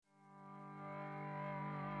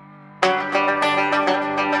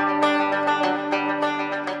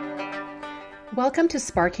Welcome to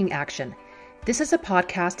Sparking Action. This is a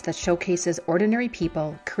podcast that showcases ordinary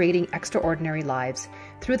people creating extraordinary lives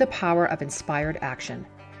through the power of inspired action.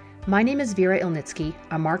 My name is Vera Ilnitsky,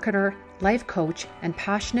 a marketer, life coach, and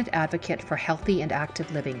passionate advocate for healthy and active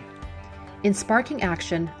living. In Sparking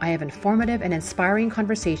Action, I have informative and inspiring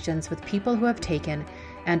conversations with people who have taken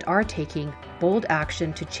and are taking bold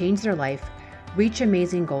action to change their life, reach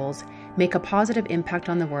amazing goals, make a positive impact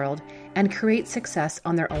on the world, and create success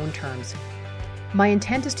on their own terms. My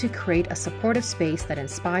intent is to create a supportive space that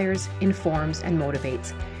inspires, informs, and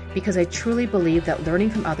motivates, because I truly believe that learning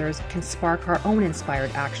from others can spark our own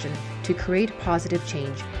inspired action to create positive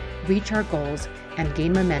change, reach our goals, and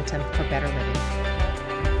gain momentum for better living.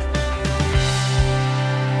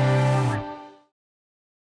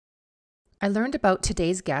 I learned about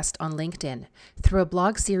today's guest on LinkedIn through a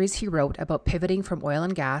blog series he wrote about pivoting from oil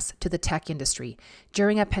and gas to the tech industry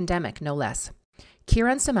during a pandemic, no less.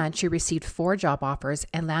 Kiran Samanchu received 4 job offers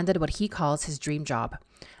and landed what he calls his dream job.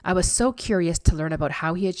 I was so curious to learn about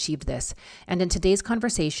how he achieved this, and in today's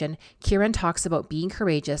conversation, Kiran talks about being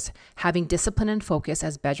courageous, having discipline and focus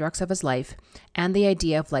as bedrocks of his life, and the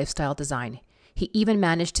idea of lifestyle design. He even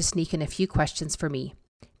managed to sneak in a few questions for me.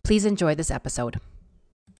 Please enjoy this episode.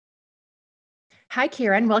 Hi,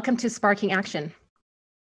 Kiran. Welcome to Sparking Action.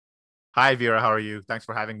 Hi, Vera. How are you? Thanks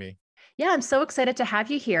for having me. Yeah, I'm so excited to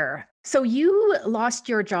have you here. So you lost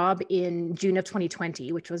your job in June of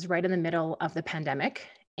 2020, which was right in the middle of the pandemic.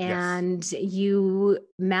 And Yes. you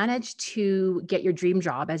managed to get your dream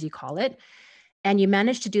job, as you call it. And you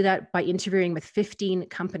managed to do that by interviewing with 15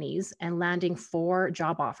 companies and landing 4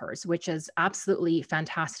 job offers, which is absolutely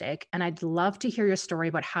fantastic. And I'd love to hear your story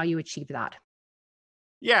about how you achieved that.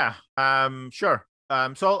 Yeah, sure.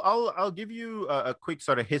 So I'll give you a quick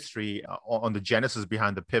sort of history on the genesis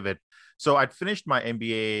behind the pivot. So I'd finished my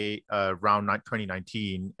MBA around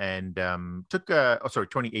 2019 and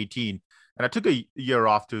 2018, and I took a year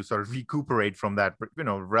off to sort of recuperate from that,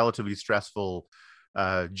 relatively stressful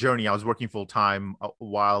journey. I was working full time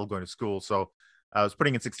while going to school, so I was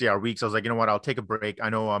putting in 60-hour weeks. I was like, you know what, I'll take a break.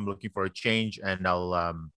 I know I'm looking for a change, and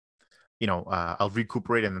I'll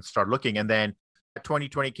recuperate and then start looking. And then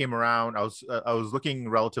 2020 came around. I was looking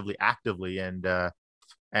relatively actively, and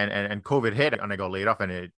COVID hit, and I got laid off,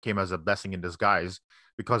 and it came as a blessing in disguise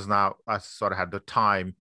because now I sort of had the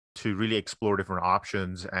time to really explore different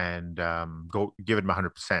options and go give it my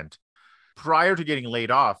 100%. Prior to getting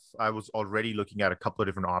laid off, I was already looking at a couple of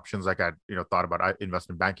different options. Like I thought about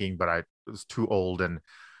investment banking, but I was too old and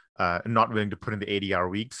not willing to put in the 80-hour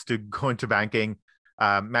weeks to go into banking.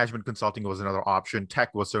 Management consulting was another option.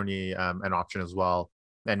 Tech was certainly an option as well.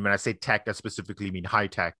 And when I say tech, I specifically mean high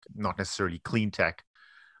tech, not necessarily clean tech.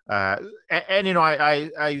 I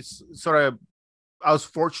was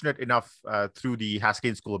fortunate enough through the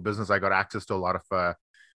Haskell School of Business, I got access to a lot of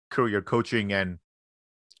career coaching, and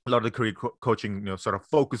a lot of the career coaching, sort of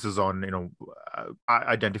focuses on,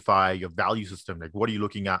 identify your value system. Like, what are you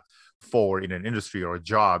looking at for in an industry or a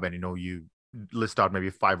job? And, you list out maybe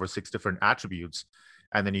 5 or 6 different attributes,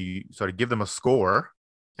 and then you sort of give them a score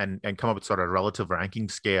and come up with sort of a relative ranking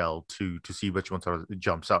scale to see which one sort of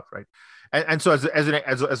jumps out, right? And so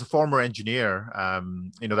as a former engineer,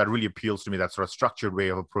 that really appeals to me, that sort of structured way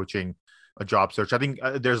of approaching a job search. I think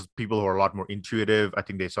there's people who are a lot more intuitive. I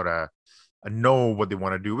think they sort of know what they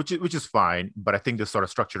want to do, which is fine. But I think this sort of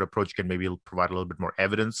structured approach can maybe provide a little bit more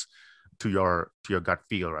evidence to your gut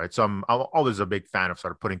feel, right? So I'm always a big fan of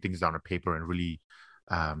sort of putting things down on paper and really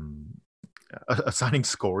assigning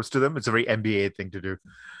scores to them. It's a very MBA thing to do.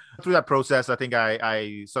 Through that process, I think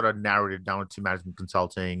I sort of narrowed it down to management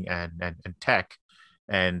consulting and tech,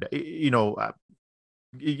 and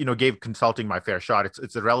gave consulting my fair shot.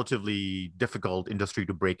 It's a relatively difficult industry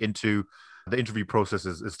to break into. The interview process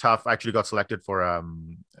is tough. I actually got selected for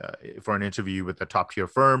an interview with a top tier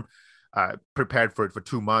firm. Prepared for it for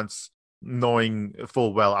 2 months, knowing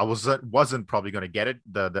full well I wasn't probably going to get it.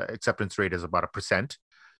 The acceptance rate is about 1%,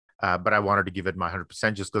 but I wanted to give it my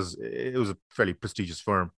 100% just because it was a fairly prestigious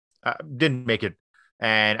firm. Didn't make it,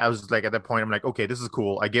 and I was like, at that point, I'm like, okay, this is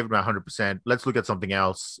cool. I gave it my 100%. Let's look at something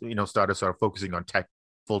else. Started sort of focusing on tech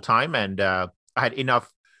full time, and I had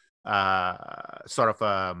enough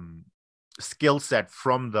skill set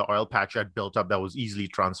from the oil patch I'd built up that was easily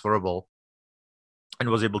transferable,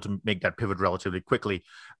 and was able to make that pivot relatively quickly.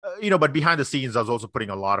 But behind the scenes, I was also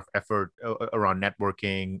putting a lot of effort around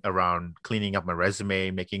networking, around cleaning up my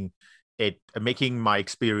resume, making my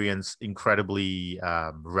experience incredibly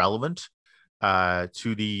relevant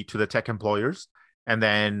to the tech employers. And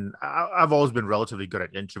then I've always been relatively good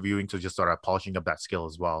at interviewing, so just sort of polishing up that skill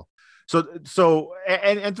as well. So through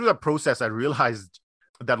that process, I realized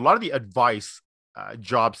that a lot of the advice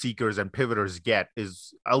job seekers and pivoters get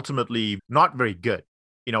is ultimately not very good.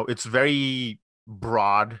 It's very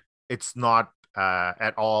broad. It's not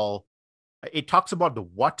at all. It talks about the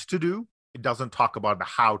what to do. It doesn't talk about the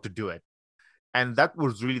how to do it. And that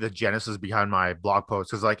was really the genesis behind my blog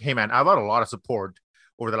post. It's like, hey man, I've had a lot of support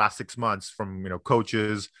over the last 6 months from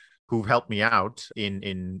coaches who've helped me out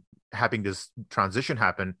in having this transition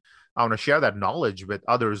happen. I want to share that knowledge with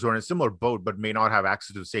others who are in a similar boat but may not have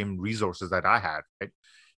access to the same resources that I had, right?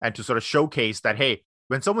 And to sort of showcase that, hey,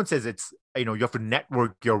 when someone says it's you have to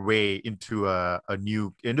network your way into a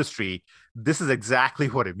new industry, this is exactly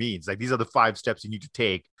what it means. Like, these are the 5 steps you need to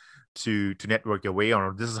take to network your way on,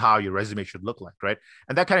 or this is how your resume should look like, right?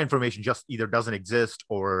 And that kind of information just either doesn't exist,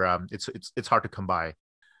 or it's hard to come by.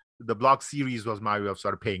 The blog series was my way of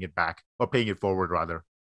sort of paying it back, or paying it forward rather.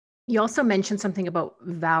 You also mentioned something about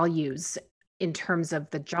values in terms of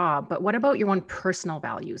the job, but what about your own personal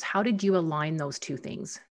values? How did you align those two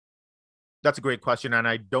things? That's a great question, and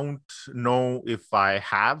I don't know if I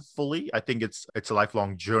have fully. I think it's a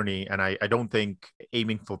lifelong journey, and I don't think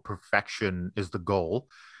aiming for perfection is the goal.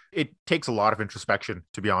 It takes a lot of introspection,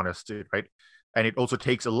 to be honest, right? And it also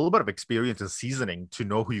takes a little bit of experience and seasoning to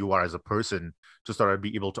know who you are as a person, to sort of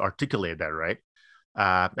be able to articulate that, right?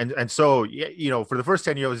 And so, for the first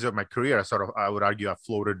 10 years of my career, I would argue I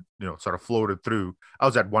floated, sort of floated through. I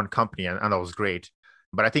was at one company, and that was great.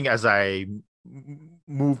 But I think as I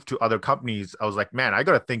moved to other companies, I was like, man, I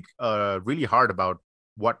got to think really hard about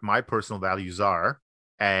what my personal values are,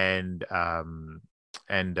 and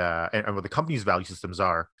and what the company's value systems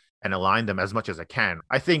are, and align them as much as I can.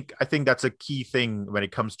 I think that's a key thing when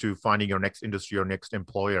it comes to finding your next industry or next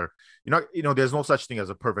employer. There's no such thing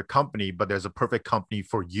as a perfect company, but there's a perfect company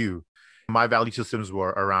for you. My value systems were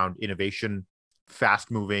around innovation,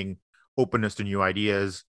 fast moving, openness to new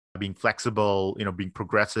ideas, being flexible, being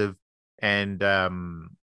progressive, and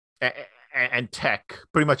and tech.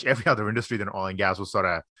 Pretty much every other industry than oil and gas was sort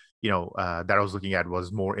of that I was looking at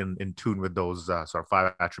was more in tune with those sort of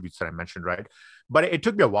 5 attributes that I mentioned, right? But it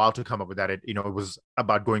took me a while to come up with that. It was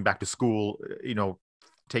about going back to school,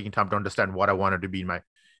 taking time to understand what I wanted to be in my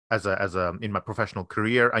in my professional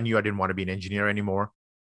career. I knew I didn't want to be an engineer anymore.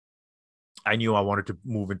 I knew I wanted to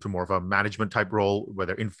move into more of a management type role,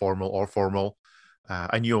 whether informal or formal.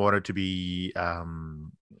 I knew I wanted to be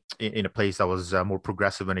in a place that was more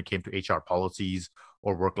progressive when it came to HR policies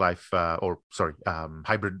or work life,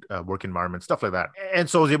 hybrid work environment, stuff like that. And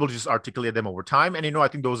so I was able to just articulate them over time. And, I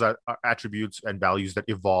think those are attributes and values that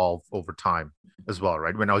evolve over time as well,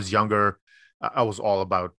 right? When I was younger, I was all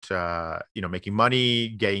about, making money,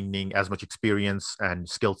 gaining as much experience and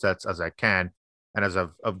skill sets as I can. And as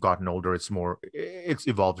I've gotten older, it's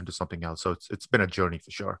evolved into something else. So it's been a journey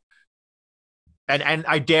for sure. And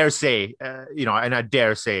I dare say,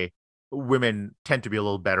 women tend to be a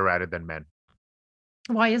little better at it than men.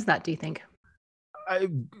 Why is that, do you think? I,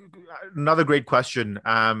 Another great question.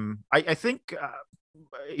 I think,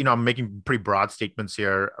 I'm making pretty broad statements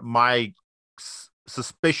here. My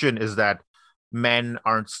suspicion is that men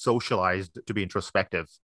aren't socialized to be introspective.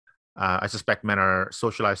 I suspect men are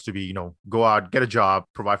socialized to be, go out, get a job,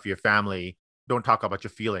 provide for your family, don't talk about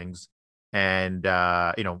your feelings, and,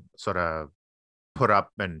 sort of put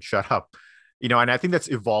up and shut up. And I think that's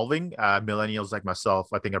evolving. Millennials like myself,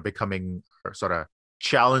 I think, are becoming, or sort of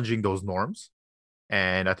challenging those norms.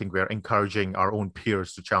 And I think we're encouraging our own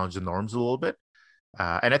peers to challenge the norms a little bit.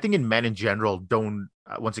 And I think in men in general, don't,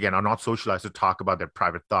 once again, are not socialized to talk about their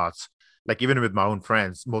private thoughts. Like, even with my own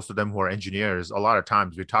friends, most of them who are engineers, a lot of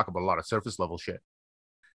times we talk about a lot of surface level shit.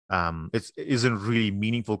 It isn't really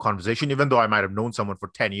meaningful conversation, even though I might have known someone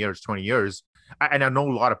for 10 years, 20 years, and I know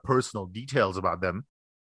a lot of personal details about them.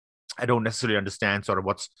 I don't necessarily understand sort of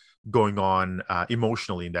what's going on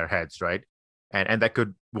emotionally in their heads, right? And that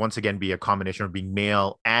could once again be a combination of being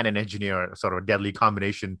male and an engineer, sort of a deadly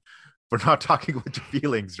combination for not talking about your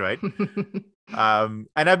feelings, right? And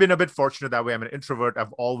I've been a bit fortunate that way. I'm an introvert.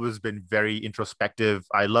 I've always been very introspective.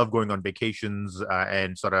 I love going on vacations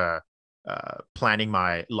and sort of planning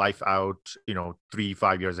my life out, 3,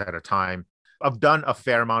 5 years at a time. I've done a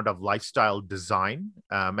fair amount of lifestyle design,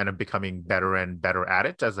 and I'm becoming better and better at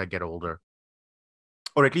it as I get older.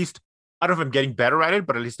 Or at least, I don't know if I'm getting better at it,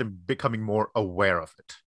 but at least I'm becoming more aware of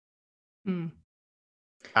it. Mm.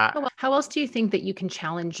 How else do you think that you can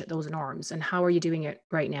challenge those norms, and how are you doing it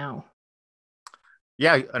right now?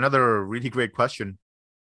 Yeah, another really great question.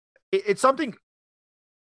 It's something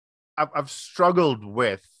I've struggled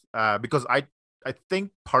with because I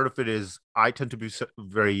think part of it is I tend to be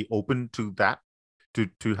very open to that,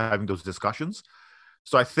 to having those discussions.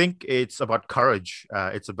 So I think it's about courage.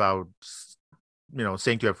 It's about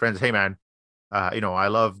saying to your friends, hey man, I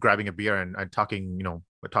love grabbing a beer and talking,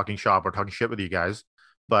 talking shop or talking shit with you guys.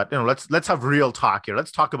 But let's have real talk here.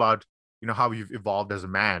 Let's talk about, how you've evolved as a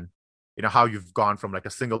man, how you've gone from like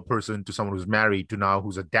a single person to someone who's married to now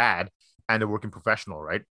who's a dad and a working professional,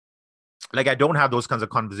 right? Like I don't have those kinds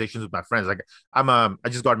of conversations with my friends. Like I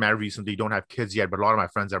just got married recently, don't have kids yet, but a lot of my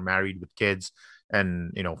friends are married with kids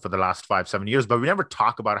and for the last 5 7 years, but we never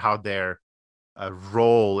talk about how their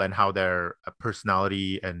role and how their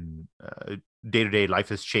personality and day-to-day life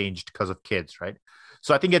has changed because of kids, right?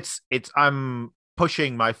 So I think it's I'm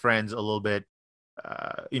pushing my friends a little bit,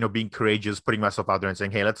 being courageous, putting myself out there and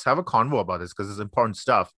saying, hey, let's have a convo about this because it's important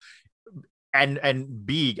stuff. And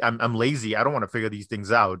B, I'm lazy. I don't want to figure these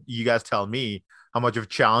things out. You guys tell me how much of a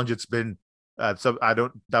challenge it's been. So I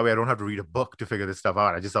don't that way I don't have to read a book to figure this stuff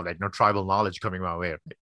out. I just have like no tribal knowledge coming my way. Right?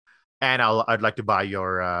 And I'd like to buy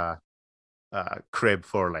your crib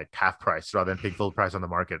for like half price rather than paying full price on the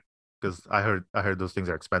market because I heard those things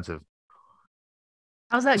are expensive.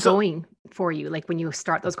 How's that So going for you? Like when you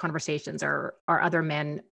start those conversations, are other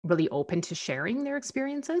men really open to sharing their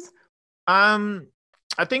experiences? um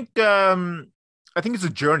I think I think it's a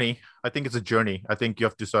journey. I think you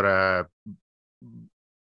have to sort of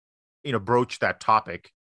broach that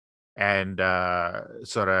topic and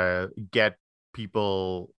sort of get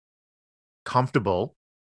people comfortable.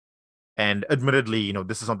 And admittedly,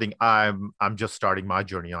 this is something I'm just starting my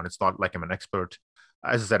journey on. It's not like I'm an expert.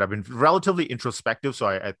 As I said, I've been relatively introspective,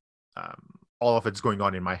 so all of it's going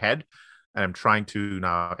on in my head, and I'm trying to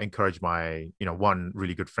now encourage my one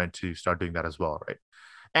really good friend to start doing that as well, right?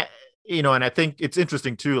 And, and I think it's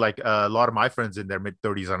interesting too. Like a lot of my friends in their mid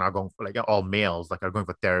 30s are now going for like all males, like are going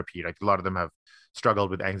for therapy. Like a lot of them have struggled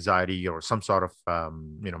with anxiety or some sort of,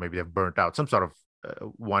 maybe they've burnt out, some sort of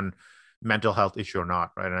one mental health issue or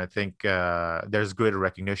not, right? And I think there's greater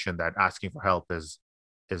recognition that asking for help is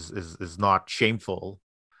not shameful.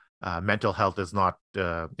 Mental health is not,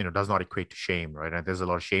 does not equate to shame, right? And there's a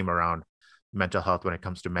lot of shame around mental health when it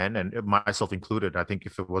comes to men, and myself included. I think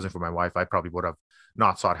if it wasn't for my wife, I probably would have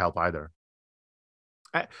not sought help either.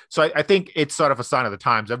 So I think it's sort of a sign of the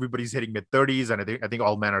times. Everybody's hitting mid 30s, and I think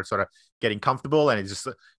all men are sort of getting comfortable. And it's just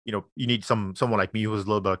you need someone like me who has a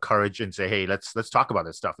little bit of courage and say, hey, let's talk about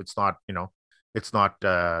this stuff. It's not it's not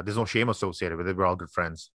there's no shame associated with it. We're all good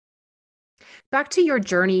friends. Back to your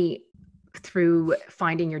journey through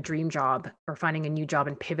finding your dream job or finding a new job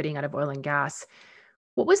and pivoting out of oil and gas.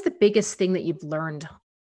 What was the biggest thing that you've learned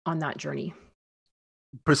on that journey?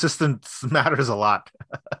 Persistence matters a lot.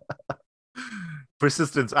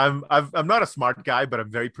 Persistence. I'm not a smart guy, but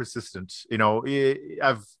I'm very persistent.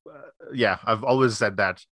 I've always said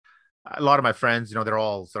that. A lot of my friends, they're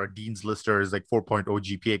all sort of dean's listers, like 4.0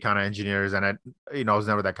 GPA kind of engineers, and I was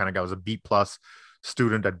never that kind of guy. I was a B plus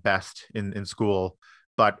student at best in school.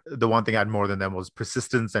 But the one thing I had more than them was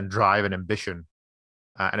persistence and drive and ambition.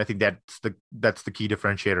 And I think that's the key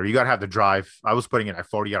differentiator. You got to have the drive. I was putting in like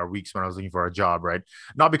 40-hour weeks when I was looking for a job, right?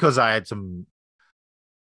 Not because I had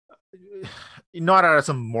not out of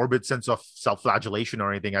some morbid sense of self-flagellation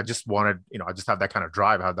or anything. I just wanted, I just have that kind of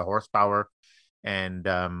drive. I have the horsepower, and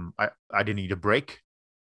I didn't need a break.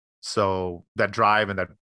 So that drive and that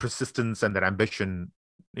persistence and that ambition,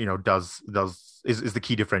 is the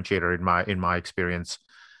key differentiator in my experience.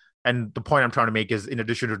 And the point I'm trying to make is, in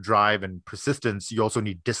addition to drive and persistence, you also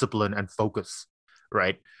need discipline and focus,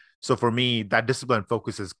 right? So for me, that discipline and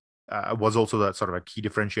focus was also that sort of a key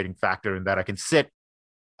differentiating factor, in that I can sit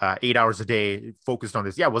 8 hours a day focused on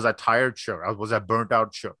this. Yeah, was I tired? Sure. Was I burnt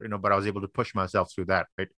out? Sure. But I was able to push myself through that,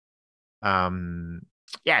 right? Um,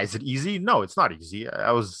 yeah, is it easy? No, it's not easy.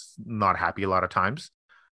 I was not happy a lot of times.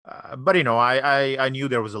 But I knew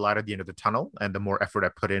there was a light at the end of the tunnel, and the more effort I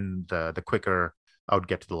put in, the quicker I would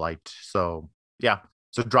get to the light. So yeah,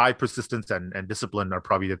 so drive, persistence, and discipline are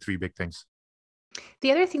probably the three big things.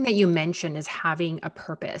 The other thing that you mentioned is having a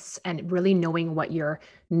purpose and really knowing what your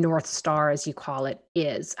North Star, as you call it,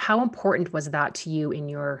 is. How important was that to you in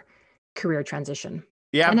your career transition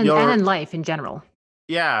Yeah, and in life in general?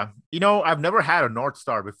 yeah. I've never had a North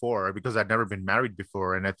Star before because I'd never been married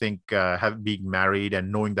before, and I think having being married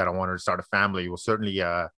and knowing that I wanted to start a family was certainly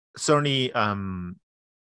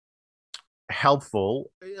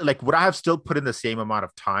helpful. Like, would I have still put in the same amount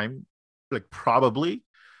of time? Like, probably,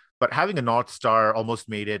 but having a North Star almost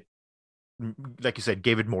made it, like you said,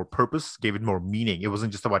 gave it more purpose, gave it more meaning. It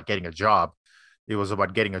wasn't just about getting a job. It was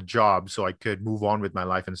about getting a job so I could move on with my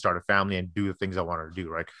life and start a family and do the things I wanted to do.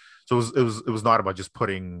 Right. So it was not about just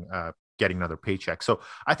getting another paycheck. So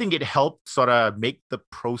I think it helped sort of make the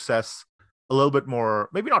process a little bit more,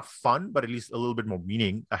 maybe not fun, but at least a little bit more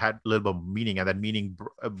meaning. I had a little bit of meaning, and that meaning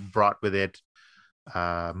brought with it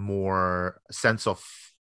more sense of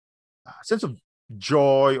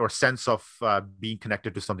joy or sense of being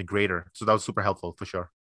connected to something greater. So that was super helpful for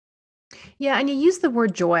sure. Yeah, and you use the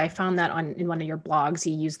word joy. I found that on in one of your blogs,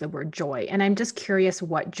 you use the word joy. And I'm just curious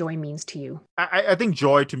what joy means to you. I think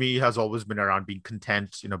joy to me has always been around being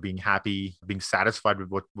content, being happy, being satisfied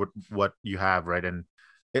with what you have, right? And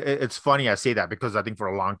it's funny I say that because I think for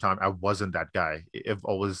a long time I wasn't that guy. I've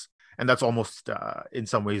always, and that's almost in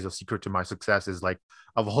some ways a secret to my success is like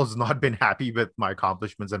I've always not been happy with my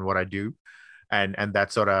accomplishments and what I do, and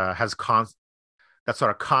that sort of that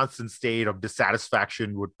sort of constant state of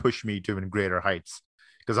dissatisfaction would push me to even greater heights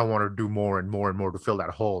because I want to do more and more and more to fill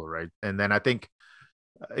that hole, right? And then I think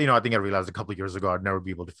I think I realized a couple of years ago I'd never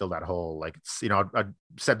be able to fill that hole. Like it's, I'd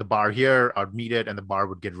set the bar here, I'd meet it, and the bar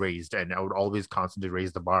would get raised, and I would always constantly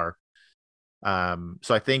raise the bar.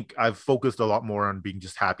 So I think I've focused a lot more on being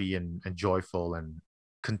just happy and joyful and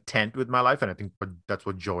content with my life, and I think that's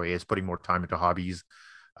what joy is: putting more time into hobbies,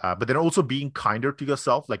 but then also being kinder to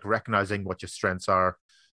yourself, like recognizing what your strengths are,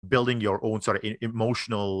 building your own sort of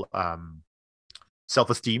emotional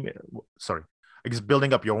self-esteem. Sorry, I guess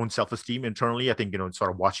building up your own self-esteem internally. I think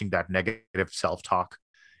sort of watching that negative self-talk.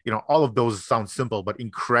 All of those sound simple, but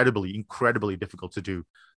incredibly difficult to do.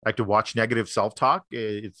 Like to watch negative self-talk,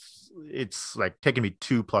 it's like taking me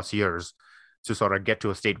 2+ years to sort of get to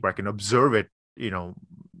a state where I can observe it.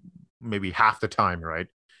 Maybe half the time, right?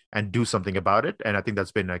 And do something about it. And I think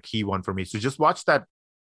that's been a key one for me. So just watch that,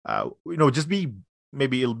 just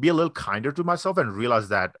maybe it'll be a little kinder to myself and realize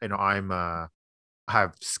that,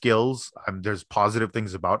 have skills. There's positive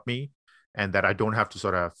things about me and that I don't have to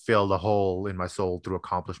sort of fill the hole in my soul through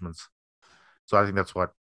accomplishments. So I think that's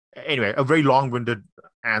what, anyway, a very long-winded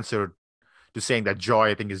answer to saying that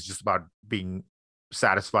joy, I think, is just about being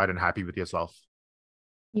satisfied and happy with yourself.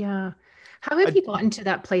 Yeah. How have you gotten to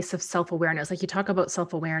that place of self-awareness? Like you talk about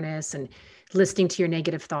self-awareness and listening to your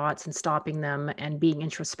negative thoughts and stopping them and being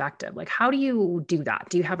introspective. Like, how do you do that?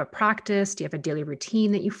 Do you have a practice? Do you have a daily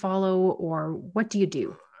routine that you follow? Or what do you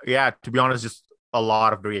do? Yeah, to be honest, just a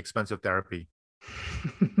lot of very expensive therapy.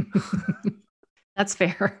 That's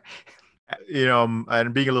fair.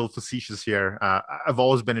 And being a little facetious here, I've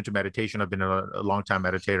always been into meditation. I've been a long time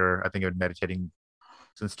meditator. I think I've been meditating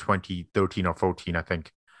since 2013 or 14, I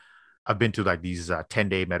think. I've been to like these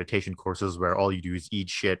 10-day meditation courses where all you do is eat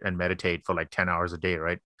shit and meditate for like 10 hours a day,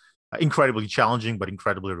 right? Incredibly challenging, but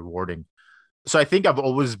incredibly rewarding. So I think I've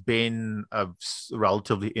always been a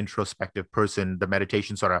relatively introspective person. The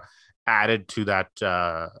meditation sort of added to that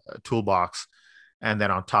toolbox. And then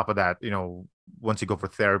on top of that, once you go for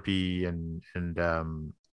therapy and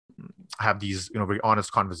have these very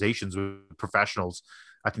honest conversations with professionals,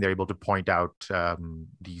 I think they're able to point out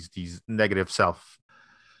these negative sort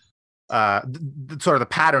of the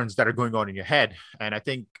patterns that are going on in your head. And I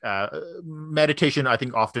think meditation, I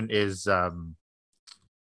think often is thrown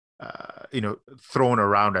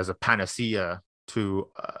around as a panacea to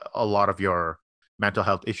a lot of your mental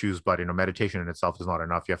health issues, but meditation in itself is not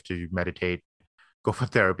enough. You have to meditate, go for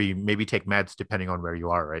therapy, maybe take meds depending on where you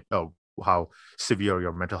are, right? Oh, how severe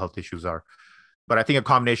your mental health issues are. But I think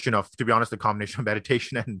to be honest, a combination of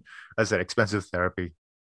meditation and, as I said, expensive therapy,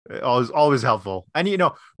 always helpful. And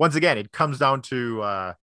once again, it comes down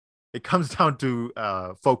to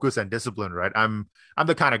focus and discipline, right? I'm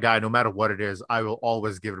the kind of guy, no matter what it is, I will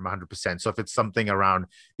always give it 100%. So if it's something around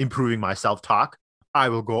improving my self-talk, I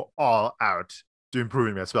will go all out to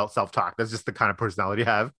improving my self-talk. That's just the kind of personality I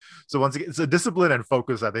have. So once again, so discipline and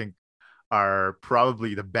focus, I think, are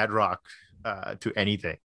probably the bedrock to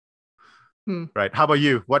anything. Right? How about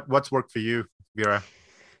you? What's worked for you, Vera?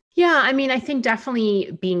 Yeah, I mean, I think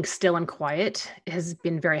definitely being still and quiet has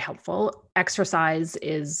been very helpful. Exercise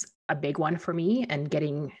is a big one for me, and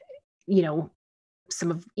getting, you know,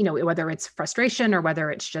 some of, whether it's frustration or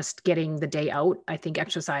whether it's just getting the day out, I think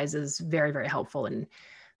exercise is very, very helpful. And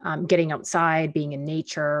getting outside, being in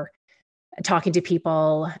nature, talking to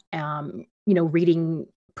people, reading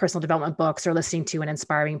personal development books or listening to an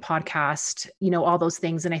inspiring podcast, all those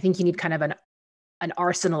things. And I think you need kind of an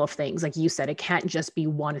arsenal of things. Like you said, it can't just be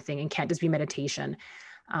one thing and can't just be meditation.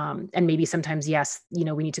 And maybe sometimes, yes, we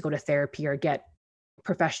need to go to therapy or get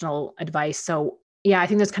professional advice. So yeah, I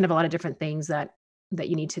think there's kind of a lot of different things that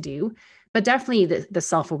you need to do, but definitely the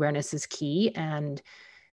self-awareness is key, and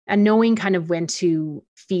knowing kind of when to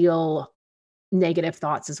feel negative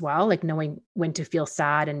thoughts as well, like knowing when to feel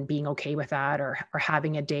sad and being okay with that, or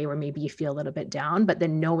having a day where maybe you feel a little bit down, but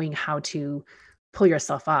then knowing how to pull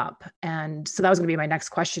yourself up. And so that was going to be my next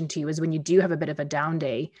question to you, is when you do have a bit of a down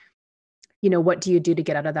day, what do you do to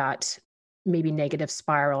get out of that maybe negative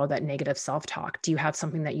spiral or that negative self-talk? Do you have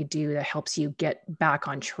something that you do that helps you get back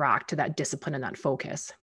on track to that discipline and that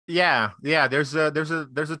focus? Yeah. There's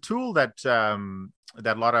a tool that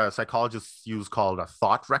that a lot of psychologists use called a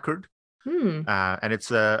thought record, Hmm. and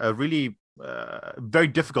it's a really very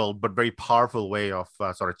difficult but very powerful way of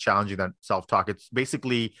sort of challenging that self-talk. It's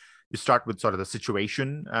basically you start with sort of the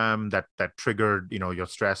situation that triggered your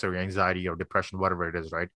stress or your anxiety or depression, whatever it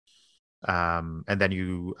is, right? And then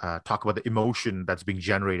you talk about the emotion that's being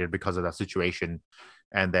generated because of that situation,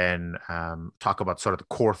 and then talk about sort of the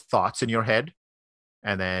core thoughts in your head,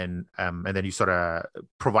 and then you sort of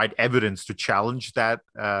provide evidence to challenge that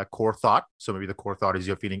core thought. So maybe the core thought is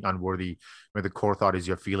you're feeling unworthy. Maybe the core thought is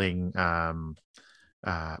you're feeling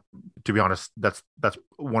uh, to be honest, that's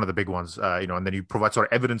one of the big ones. And then you provide sort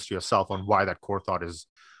of evidence to yourself on why that core thought is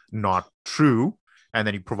not true, and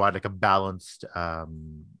then you provide like a balanced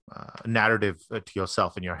narrative to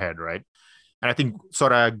yourself in your head, right? And I think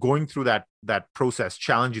sort of going through that process,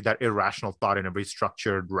 challenging that irrational thought in a very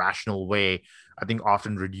structured, rational way, I think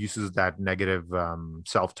often reduces that negative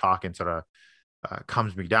self-talk and sort of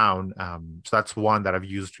calms me down. So that's one that I've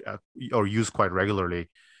used or use quite regularly.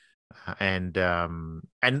 And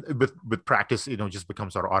with practice, just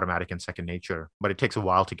becomes sort of automatic and second nature. But it takes a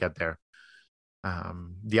while to get there.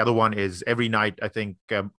 The other one is every night. I think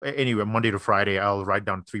anyway, Monday to Friday, I'll write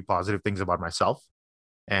down three positive things about myself,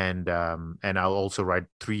 and I'll also write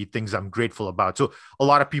three things I'm grateful about. So a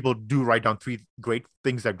lot of people do write down three great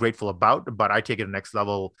things they're grateful about, but I take it to the next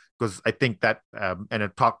level because I think that and I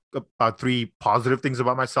talk about three positive things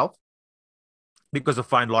about myself because I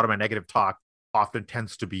find a lot of my negative talk often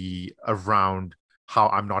tends to be around how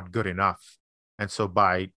I'm not good enough. And so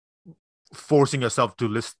by forcing yourself to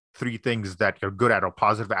list three things that you're good at or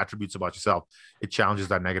positive attributes about yourself, it challenges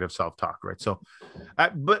that negative self-talk, right? So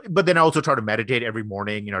but then I also try to meditate every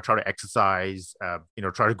morning, try to exercise,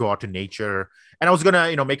 try to go out to nature. And I was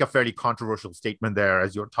gonna, make a fairly controversial statement there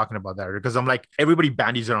as you're talking about that, because I'm like, everybody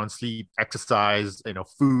bandies around sleep, exercise,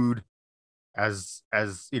 food as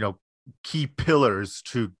key pillars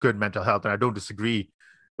to good mental health, and I don't disagree.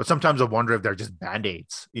 But sometimes I wonder if they're just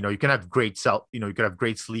band-aids. You can have great you could have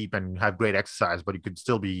great sleep and have great exercise, but you could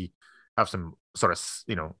still have some sort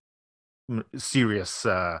of serious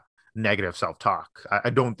negative self-talk. I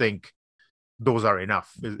don't think those are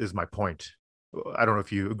enough is my point. I don't know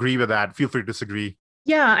if you agree with that. Feel free to disagree.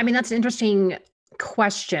 Yeah, I mean, that's an interesting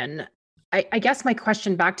question. I guess my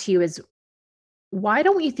question back to you is, why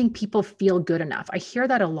don't you think people feel good enough? I hear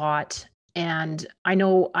that a lot, and I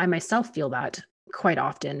know I myself feel that quite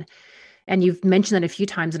often. And you've mentioned that a few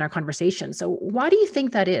times in our conversation. So why do you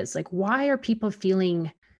think that is? Like, why are people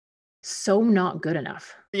feeling so not good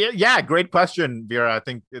enough? Yeah, great question, Vera. I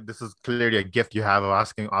think this is clearly a gift you have of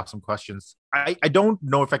asking awesome questions. I don't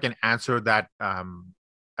know if I can answer that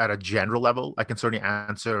at a general level. I can certainly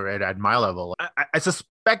answer it at my level. I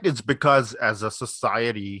suspect it's because as a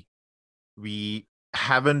society, we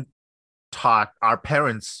haven't taught, our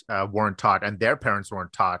parents weren't taught, and their parents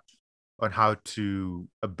weren't taught on how to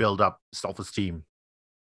build up self-esteem.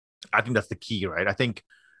 I think that's the key, right? I think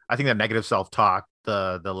that negative self-talk,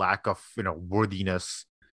 the lack of worthiness,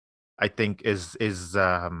 I think is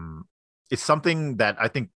something that I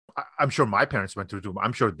think I'm sure my parents went through too.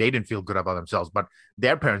 I'm sure they didn't feel good about themselves, but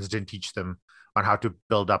their parents didn't teach them on how to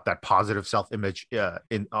build up that positive self-image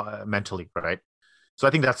in mentally, right? So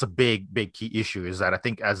I think that's a big key issue, is that I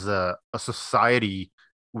think as a society,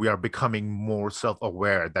 we are becoming more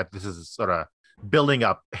self-aware that this is sort of building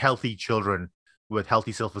up healthy children with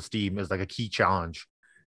healthy self-esteem is like a key challenge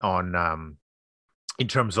on in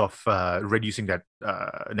terms of reducing that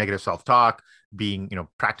negative self-talk, being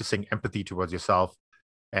practicing empathy towards yourself,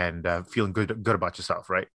 and feeling good about yourself,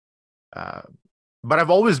 right? Uh, but I've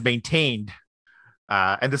always maintained,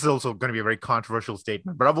 and this is also going to be a very controversial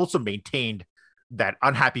statement, but I've also maintained that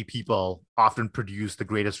unhappy people often produce the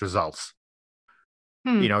greatest results.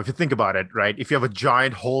 Hmm. If you think about it, right? If you have a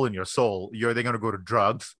giant hole in your soul, you're either going to go to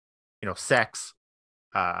drugs, sex,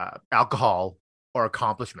 alcohol, or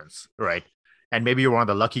accomplishments, right? And maybe you're one of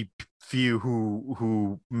the lucky few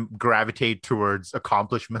who gravitate towards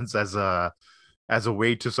accomplishments as a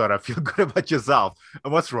way to sort of feel good about yourself.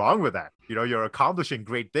 And what's wrong with that? You're accomplishing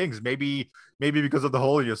great things. Maybe because of the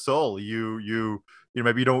hole in your soul, maybe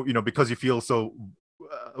you don't, because you feel so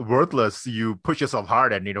worthless, you push yourself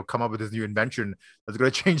hard and come up with this new invention that's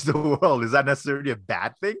going to change the world. Is that necessarily a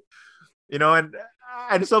bad thing? And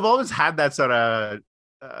so I've always had that sort of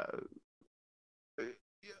uh,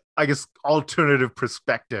 I guess alternative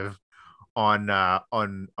perspective on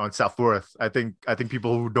self-worth. I think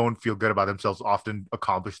people who don't feel good about themselves often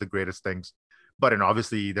accomplish the greatest things. but and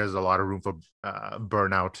obviously there's a lot of room for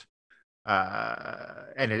burnout.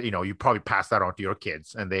 And you probably pass that on to your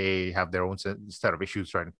kids, and they have their own set of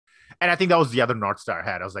issues, right? And I think that was the other North Star I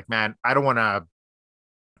had. I was like, man, I don't want to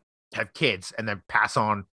have kids and then pass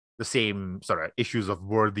on the same sort of issues of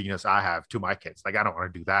worthiness I have to my kids. Like, I don't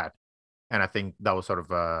want to do that. And I think that was sort of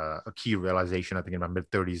a key realization, I think, in my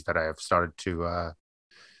mid-30s that I have started to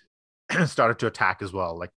started to attack as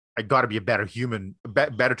well. Like, I got to be a better human,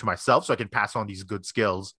 better to myself, so I can pass on these good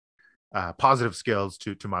skills, positive skills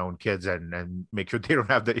to my own kids, and make sure they don't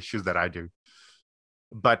have the issues that I do.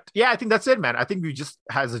 But yeah, I think that's it, man. I think we just,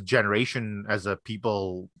 as a generation, as a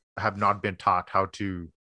people, have not been taught how to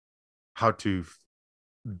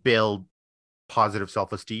build positive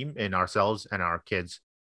self-esteem in ourselves and our kids,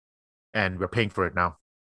 and we're paying for it now.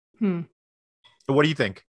 So what do you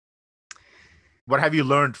think? What have you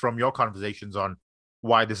learned from your conversations on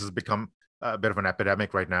why this has become a bit of an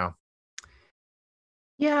epidemic right now?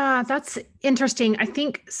 Yeah, that's interesting. I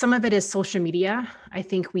think some of it is social media. I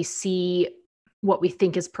think we see what we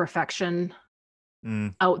think is perfection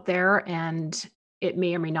out there, and it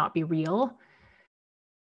may or may not be real.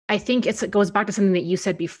 I think it goes back to something that you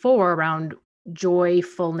said before around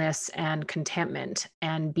joyfulness and contentment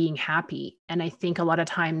and being happy. And I think a lot of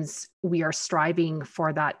times we are striving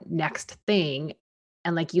for that next thing.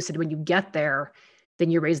 And like you said, when you get there,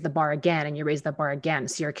 then you raise the bar again and you raise the bar again.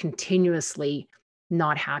 So you're continuously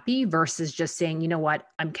not happy versus just saying, you know what,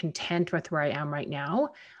 I'm content with where I am right now.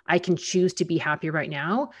 I can choose to be happy right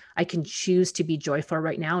now. I can choose to be joyful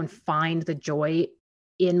right now and find the joy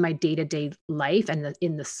in my day-to-day life and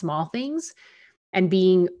in the small things, and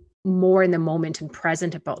being more in the moment and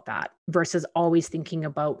present about that versus always thinking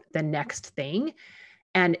about the next thing.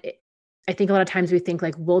 And I think a lot of times we think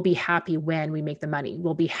like, we'll be happy when we make the money.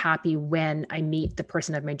 We'll be happy when I meet the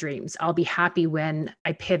person of my dreams. I'll be happy when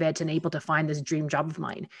I pivot and able to find this dream job of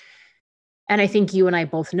mine. And I think you and I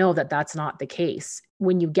both know that that's not the case.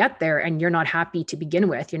 When you get there and you're not happy to begin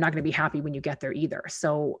with, you're not going to be happy when you get there either.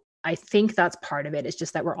 So I think that's part of it. It's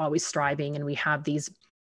just that we're always striving and we have these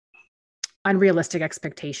unrealistic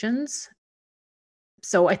expectations.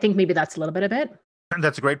 So I think maybe that's a little bit of it. And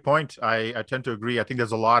that's a great point. I tend to agree. I think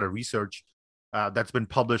there's a lot of research that's been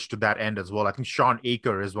published to that end as well. I think Sean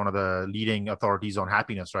Aker is one of the leading authorities on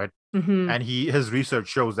happiness, right? And his research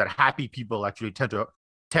shows that happy people actually tend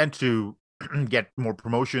to get more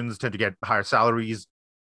promotions, tend to get higher salaries,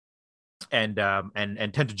 and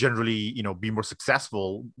tend to generally, be more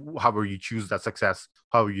successful, however you choose that success,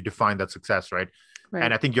 however you define that success, right?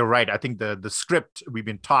 And I think you're right. I think the script we've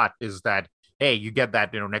been taught is that, hey, you get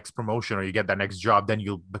that next promotion or you get that next job, then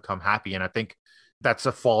you'll become happy. And I think that's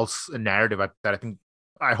a false narrative that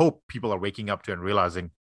I hope people are waking up to and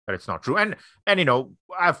realizing that it's not true. And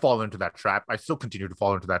I've fallen into that trap. I still continue to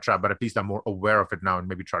fall into that trap, but at least I'm more aware of it now and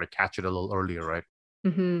maybe try to catch it a little earlier, right?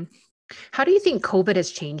 How do you think COVID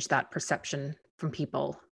has changed that perception from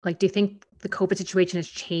people? Like, do you think the COVID situation has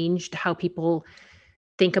changed how people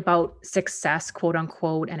think about success, quote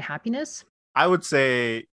unquote, and happiness? I would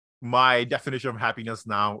say my definition of happiness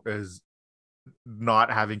now is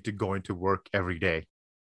not having to go into work every day,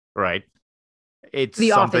 right? It's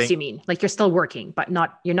the office, you mean? Like, you're still working, but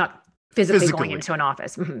you're not physically going into an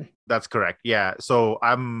office. That's correct. Yeah. So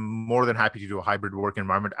I'm more than happy to do a hybrid work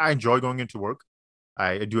environment. I enjoy going into work.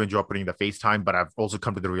 I do enjoy putting the FaceTime, but I've also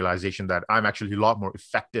come to the realization that I'm actually a lot more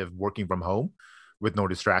effective working from home with no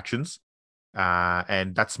distractions.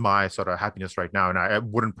 And that's my sort of happiness right now. And I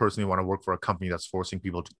wouldn't personally want to work for a company that's forcing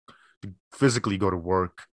people to physically go to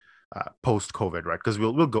work post COVID, right? Because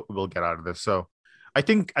we'll get out of this. So I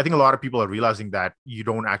think a lot of people are realizing that you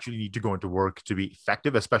don't actually need to go into work to be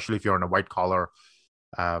effective, especially if you're in a white collar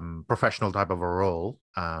professional type of a role.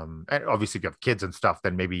 And obviously if you have kids and stuff,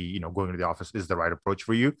 then maybe, going to the office is the right approach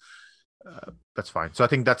for you. That's fine. So I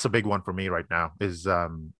think that's a big one for me right now is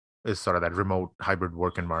sort of that remote hybrid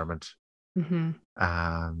work environment. And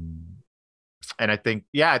I think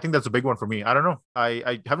that's a big one for me. I don't know.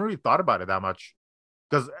 I haven't really thought about it that much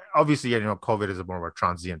because obviously, COVID is more of a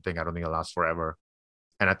transient thing. I don't think it'll last forever.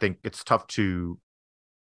 And I think it's tough to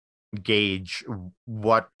gauge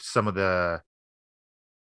what some of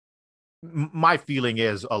my feeling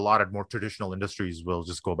is a lot of more traditional industries will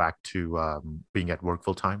just go back to being at work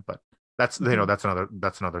full time. But that's,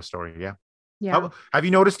 that's another story. Yeah. Yeah. Have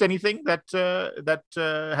you noticed anything that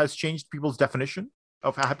has changed people's definition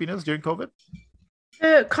of happiness during COVID?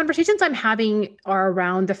 The conversations I'm having are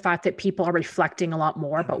around the fact that people are reflecting a lot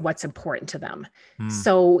more about what's important to them.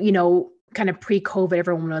 So, kind of pre-COVID,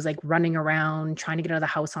 everyone was like running around, trying to get out of the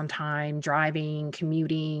house on time, driving,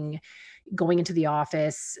 commuting, going into the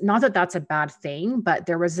office. Not that that's a bad thing, but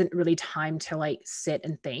there wasn't really time to like sit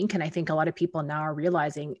and think. And I think a lot of people now are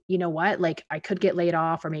realizing, you know what, like I could get laid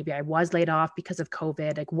off, or maybe I was laid off because of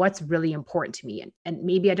COVID. Like what's really important to me? And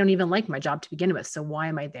maybe I don't even like my job to begin with. So why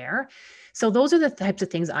am I there? So those are the types of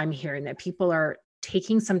things I'm hearing, that people are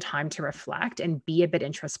taking some time to reflect and be a bit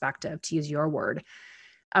introspective, to use your word,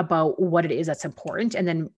 about what it is that's important. And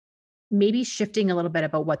then maybe shifting a little bit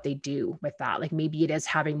about what they do with that. Like maybe it is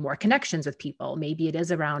having more connections with people. Maybe it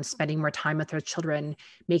is around spending more time with their children,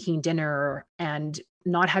 making dinner, and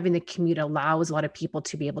not having the commute allows a lot of people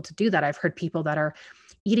to be able to do that. I've heard people that are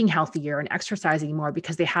eating healthier and exercising more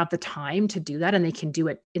because they have the time to do that, and they can do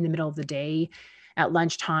it in the middle of the day at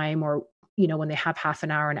lunchtime, or, when they have half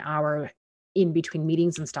an hour in between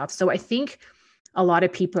meetings and stuff. So I think a lot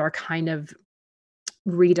of people are kind of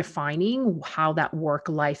redefining how that work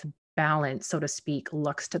life balance, so to speak,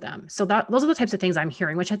 looks to them. So those are the types of things I'm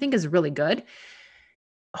hearing, which I think is really good.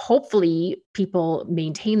 Hopefully people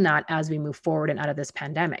maintain that as we move forward and out of this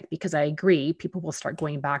pandemic, because I agree people will start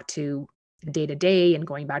going back to day to day and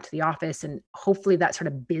going back to the office, and hopefully that sort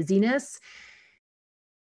of busyness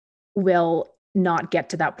will not get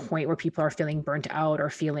to that point where people are feeling burnt out or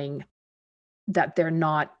feeling that they're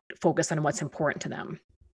not focused on what's important to them.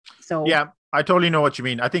 So Yeah, I totally know what you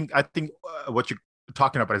mean. I think what you're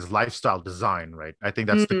talking about is lifestyle design, right? I think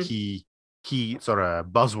that's the mm, key sort of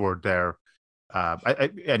buzzword there.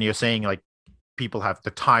 And you're saying like people have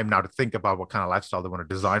the time now to think about what kind of lifestyle they want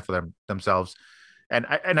to design for themselves. And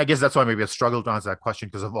I guess that's why maybe I struggled to answer that question,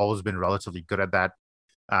 because I've always been relatively good at that.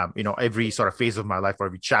 Every sort of phase of my life, or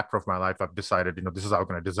every chapter of my life, I've decided, this is how I'm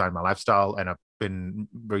going to design my lifestyle, and I've been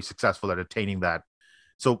very successful at attaining that.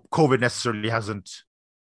 So COVID necessarily hasn't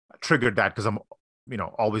triggered that, because I'm,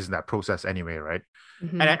 always in that process anyway, right?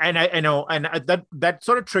 And mhm. I know, and that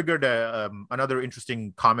sort of triggered another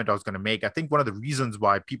interesting comment I was going to make. I think one of the reasons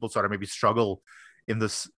why people sort of maybe struggle in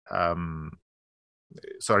this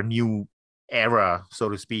sort of new era, so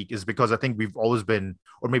to speak, is because I think we've always been,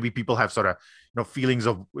 or maybe people have sort of, feelings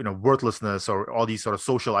of, worthlessness, or all these sort of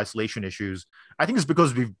social isolation issues. I think it's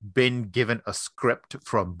because we've been given a script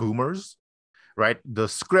from boomers, right? The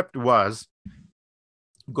script was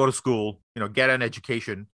go to school, get an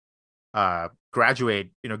education,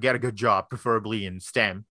 graduate, get a good job, preferably in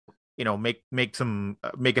STEM,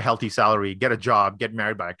 make a healthy salary, get a job, get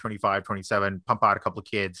married by like 25, 27, pump out a couple of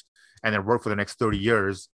kids, and then work for the next 30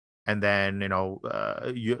 years. And then,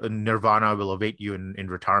 Nirvana will await you in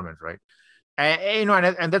retirement, right?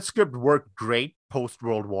 And that script worked great post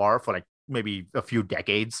World War for like maybe a few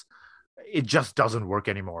decades. It just doesn't work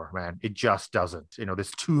anymore, man. It just doesn't.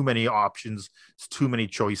 There's too many options, it's too many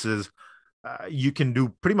choices. You can do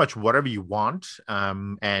pretty much whatever you want,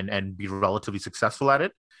 and be relatively successful at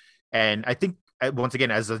it. And I think, once again,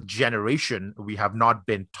 as a generation, we have not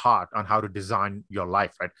been taught on how to design your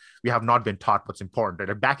life, right? We have not been taught what's important. Right?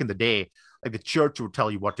 Like back in the day, like the church would tell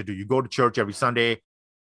you what to do. You go to church every Sunday,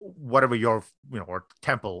 whatever your, or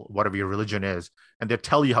temple, whatever your religion is, and they'll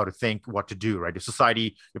tell you how to think, what to do, right? Your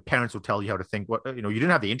society, your parents will tell you how to think. What, you didn't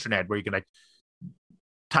have the internet where you can like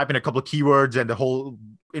type in a couple of keywords and the whole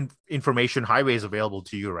information highway is available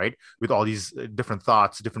to you, right? With all these different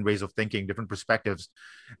thoughts, different ways of thinking, different perspectives.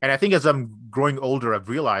 And I think as I'm growing older, I've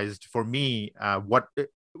realized, for me, what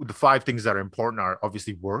the five things that are important are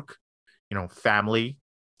obviously work, family,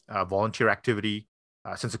 volunteer activity,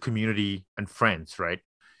 sense of community, and friends, right?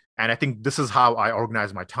 And I think this is how I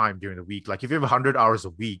organize my time during the week. Like if you have 100 hours a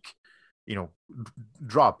week, you know,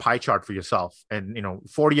 draw a pie chart for yourself, and,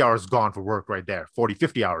 40 hours gone for work right there, 40,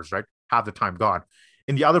 50 hours, right? Half the time gone.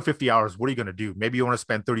 In the other 50 hours, what are you going to do? Maybe you want to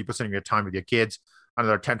spend 30% of your time with your kids,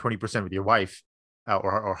 another 10, 20% with your wife,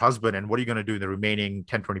 or husband. And what are you going to do in the remaining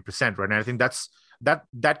 10, 20%, right? And I think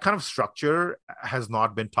that kind of structure has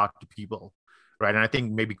not been taught to people, right? And I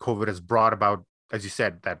think maybe COVID has brought about, as you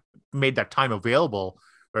said, that made that time available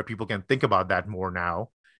where people can think about that more now,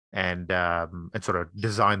 and sort of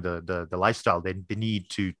design the lifestyle they need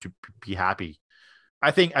to be happy. I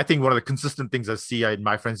think one of the consistent things I see in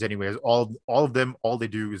my friends anyway is all of them, all they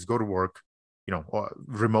do is go to work, or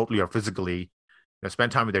remotely or physically,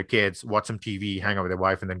 spend time with their kids, watch some TV, hang out with their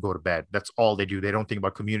wife, and then go to bed. That's all they do. They don't think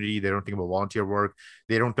about community. They don't think about volunteer work.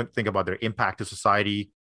 They don't think about their impact to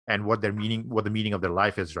society and what the meaning of their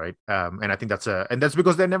life is, right? And I think that's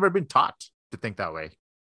because they've never been taught to think that way.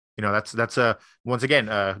 That's a once again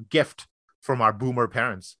a gift from our boomer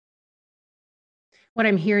parents. What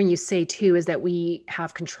I'm hearing you say too is that we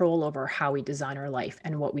have control over how we design our life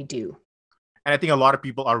and what we do. And I think a lot of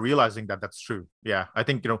people are realizing that that's true. Yeah, I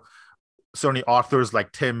think certainly authors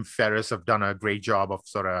like Tim Ferriss have done a great job of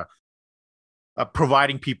sort of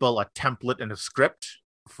providing people a template and a script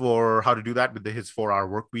for how to do that with his 4-Hour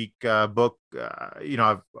Workweek book. I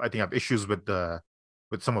think I have issues with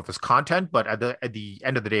some of his content, but at the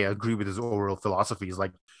end of the day, I agree with his overall philosophy. Is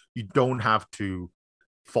like, you don't have to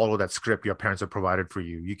follow that script your parents have provided for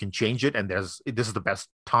you. You can change it, and this is the best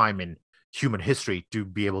time in human history to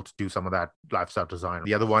be able to do some of that lifestyle design.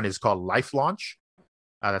 The other one is called Life Launch.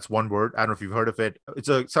 That's one word. I don't know if you've heard of it. It's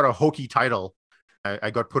a sort of hokey title.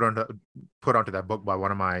 I got put onto that book by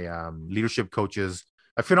one of my leadership coaches.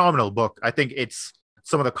 A phenomenal book. I think it's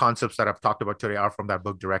some of the concepts that I've talked about today are from that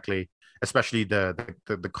book directly, especially the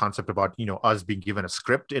concept about, us being given a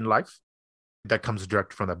script in life that comes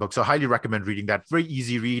direct from that book. So I highly recommend reading that. Very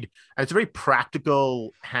easy read, and it's a very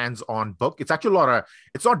practical, hands-on book. It's actually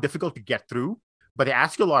it's not difficult to get through, but they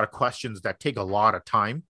ask you a lot of questions that take a lot of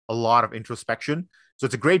time, a lot of introspection. So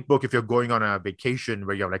it's a great book if you're going on a vacation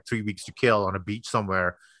where you have like 3 weeks to kill on a beach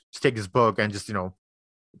somewhere. Just take this book and just, a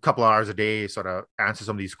couple of hours a day sort of answer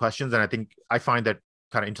some of these questions. And I find that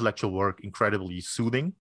kind of intellectual work incredibly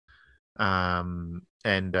soothing, and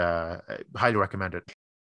highly recommend it.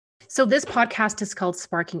 So this podcast is called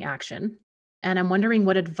Sparking Action, and I'm wondering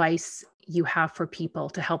what advice you have for people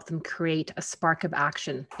to help them create a spark of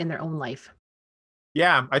action in their own life.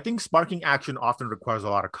 Yeah, I think sparking action often requires a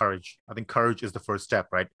lot of courage. I think courage is the first step,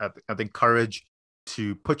 right? I think courage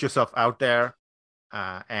to put yourself out there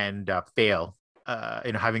and fail,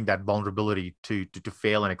 having that vulnerability to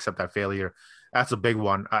fail and accept that failure. That's a big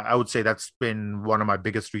one. I would say that's been one of my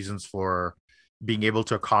biggest reasons for being able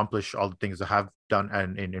to accomplish all the things I have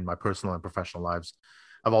done in my personal and professional lives.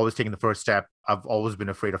 I've always taken the first step. I've always been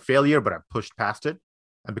afraid of failure, but I've pushed past it.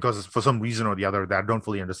 And because for some reason or the other that I don't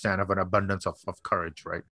fully understand, I have an abundance of courage,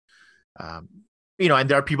 right? And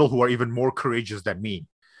there are people who are even more courageous than me,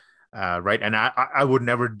 right? And I would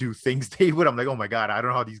never do things they would. I'm like, oh my God, I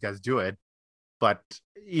don't know how these guys do it. But,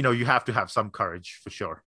 you have to have some courage for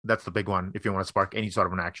sure. That's the big one if you want to spark any sort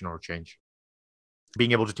of an action or change.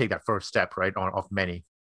 Being able to take that first step, right, of many.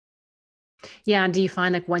 Yeah. And do you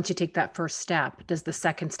find like once you take that first step, does the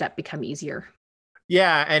second step become easier?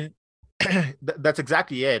 Yeah. And that's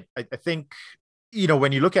exactly it. I think,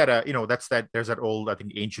 when you look at there's that old, I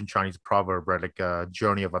think, ancient Chinese proverb, right? Like a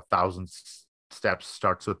journey of 1,000 steps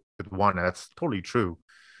starts with one. And that's totally true.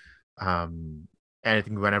 And I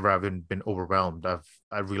think whenever I've been overwhelmed,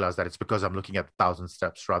 I've realized that it's because I'm looking at 1,000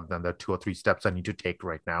 steps rather than the 2 or 3 steps I need to take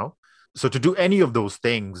right now. So to do any of those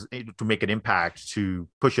things, to make an impact, to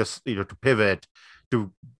push us, to pivot,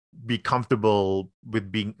 to be comfortable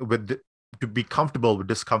with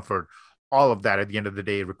discomfort, all of that at the end of the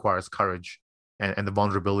day requires courage and the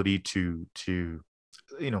vulnerability to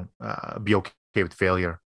be okay with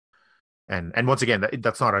failure. And once again,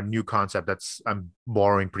 that's not a new concept. I'm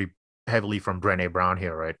borrowing pretty heavily from Brené Brown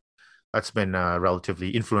here, right? That's been a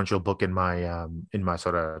relatively influential book in my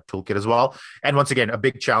sort of toolkit as well. And once again, a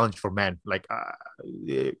big challenge for men. Like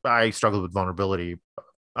I struggle with vulnerability.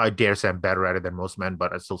 I dare say I'm better at it than most men,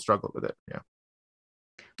 but I still struggle with it. Yeah.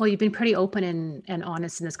 Well, you've been pretty open and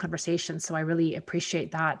honest in this conversation. So I really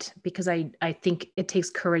appreciate that, because I think it takes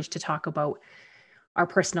courage to talk about our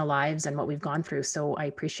personal lives and what we've gone through. So I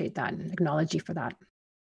appreciate that and acknowledge you for that.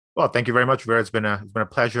 Well, thank you very much, Vera. It's been a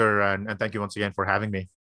pleasure. And thank you once again for having me.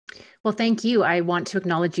 Well, thank you. I want to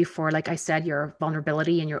acknowledge you for, like I said, your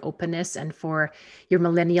vulnerability and your openness, and for your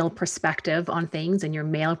millennial perspective on things and your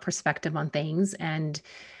male perspective on things. And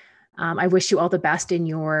I wish you all the best in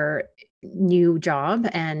your new job.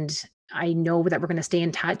 And I know that we're going to stay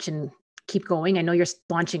in touch and keep going. I know you're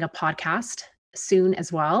launching a podcast soon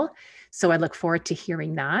as well. So I look forward to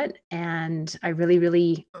hearing that. And I really,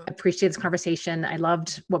 really appreciate this conversation. I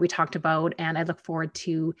loved what we talked about, and I look forward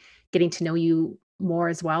to getting to know you more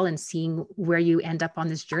as well and seeing where you end up on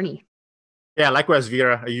this journey. Yeah, likewise,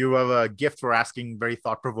 Vera. You have a gift for asking very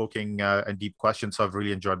thought-provoking and deep questions. So I've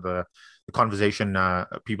really enjoyed the conversation.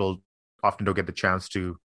 People often don't get the chance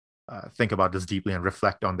to think about this deeply and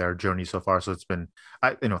reflect on their journey so far. So it's been,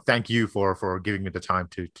 thank you for giving me the time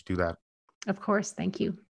to do that. Of course. Thank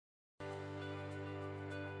you.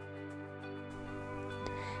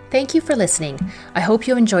 Thank you for listening. I hope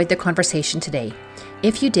you enjoyed the conversation today.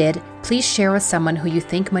 If you did, please share with someone who you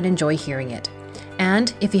think might enjoy hearing it.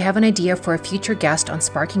 And if you have an idea for a future guest on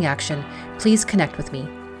Sparking Action, please connect with me.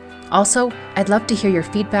 Also, I'd love to hear your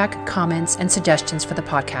feedback, comments, and suggestions for the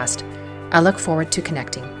podcast. I look forward to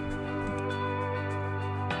connecting.